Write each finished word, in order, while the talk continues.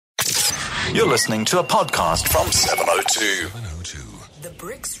You're listening to a podcast from 702. The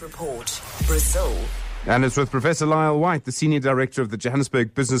BRICS Report, Brazil. And it's with Professor Lyle White, the Senior Director of the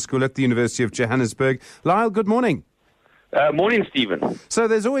Johannesburg Business School at the University of Johannesburg. Lyle, good morning. Morning, Stephen. So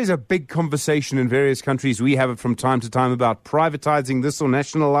there's always a big conversation in various countries. We have it from time to time about privatizing this or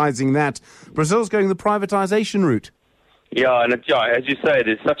nationalizing that. Brazil's going the privatization route. Yeah, and as you say,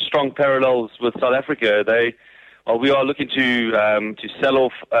 there's such strong parallels with South Africa. We are looking to sell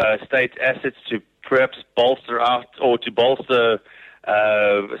off state assets to perhaps bolster out or to bolster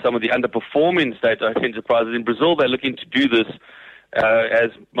some of the underperforming state-owned enterprises. In Brazil, they're looking to do this, as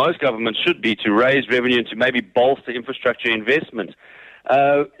most governments should be, to raise revenue and to maybe bolster infrastructure investment.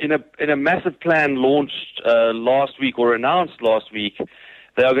 In a massive plan launched last week or announced last week,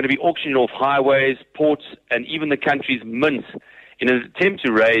 they are going to be auctioning off highways, ports, and even the country's mint in an attempt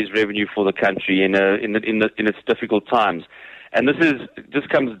to raise revenue for the country in its difficult times. And this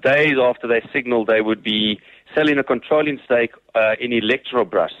comes days after they signaled they would be selling a controlling stake in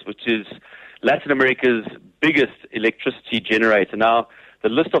Electrobras, which is Latin America's biggest electricity generator. Now, the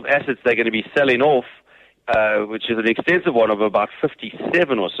list of assets they're going to be selling off, which is an extensive one of about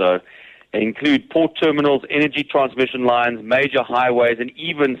 57 or so, include port terminals, energy transmission lines, major highways, and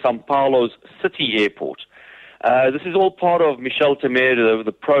even São Paulo's city airport. This is all part of Michel Temer,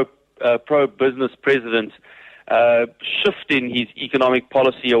 the pro-business president, shifting his economic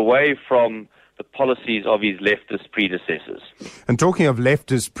policy away from the policies of his leftist predecessors. And talking of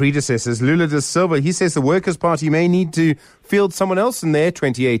leftist predecessors, Lula da Silva, he says the Workers' Party may need to field someone else in their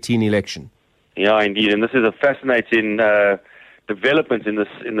 2018 election. Yeah, indeed, and this is a fascinating development in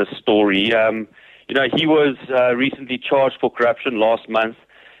this story. He was recently charged for corruption last month,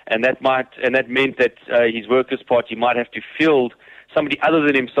 and that meant that his Workers' Party might have to field somebody other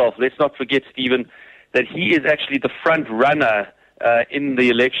than himself. Let's not forget, Stephen, that he is actually the front runner in the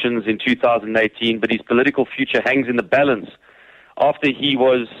elections in 2018, but his political future hangs in the balance. After he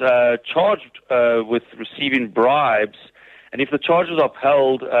was charged with receiving bribes, and if the charges are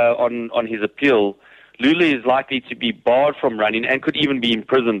upheld on his appeal, Lula is likely to be barred from running and could even be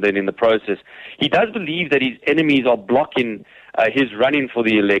imprisoned then in the process. He does believe that his enemies are blocking his running for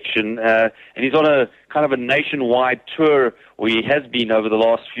the election, and he's on a kind of a nationwide tour where he has been over the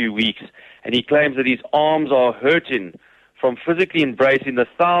last few weeks, and he claims that his arms are hurting from physically embracing the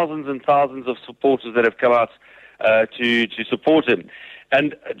thousands and thousands of supporters that have come out to support him.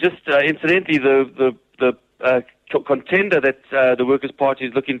 And just incidentally, the contender that the Workers' Party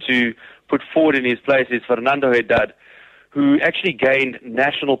is looking to put forward in his place is Fernando Haddad, who actually gained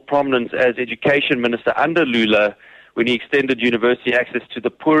national prominence as education minister under Lula when he extended university access to the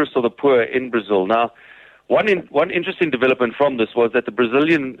poorest of the poor in Brazil. Now, one interesting development from this was that the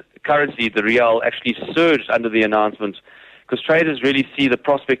Brazilian currency, the real, actually surged under the announcement, because traders really see the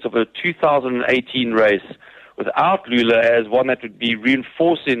prospect of a 2018 race without Lula as one that would be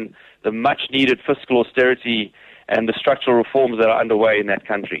reinforcing the much-needed fiscal austerity and the structural reforms that are underway in that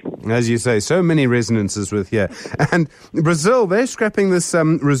country. As you say, so many resonances with here. And Brazil, they're scrapping this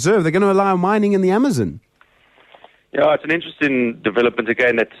reserve. They're going to allow mining in the Amazon. Yeah, it's an interesting development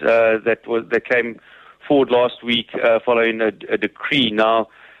again that came forward last week following a decree. Now,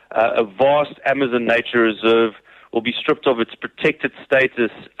 a vast Amazon nature reserve will be stripped of its protected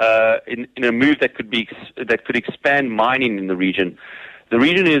status in a move that could expand mining in the region. The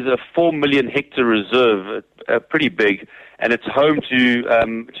region is a 4 million hectare reserve, pretty big, and it's home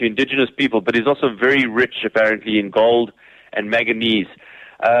to indigenous people, but is also very rich, apparently, in gold and manganese.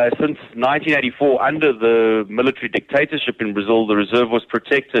 Since 1984, under the military dictatorship in Brazil, the reserve was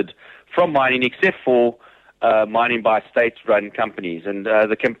protected from mining, except for mining by state-run companies. And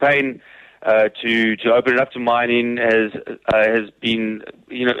the campaign to open it up to mining has been,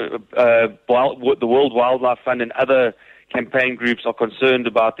 the World Wildlife Fund and other campaign groups are concerned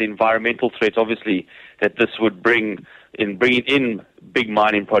about the environmental threat, obviously, that this would bring in bringing in big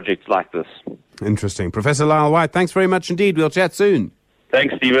mining projects like this. Interesting. Professor Lyle White, thanks very much indeed. We'll chat soon.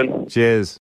 Thanks, Stephen. Cheers.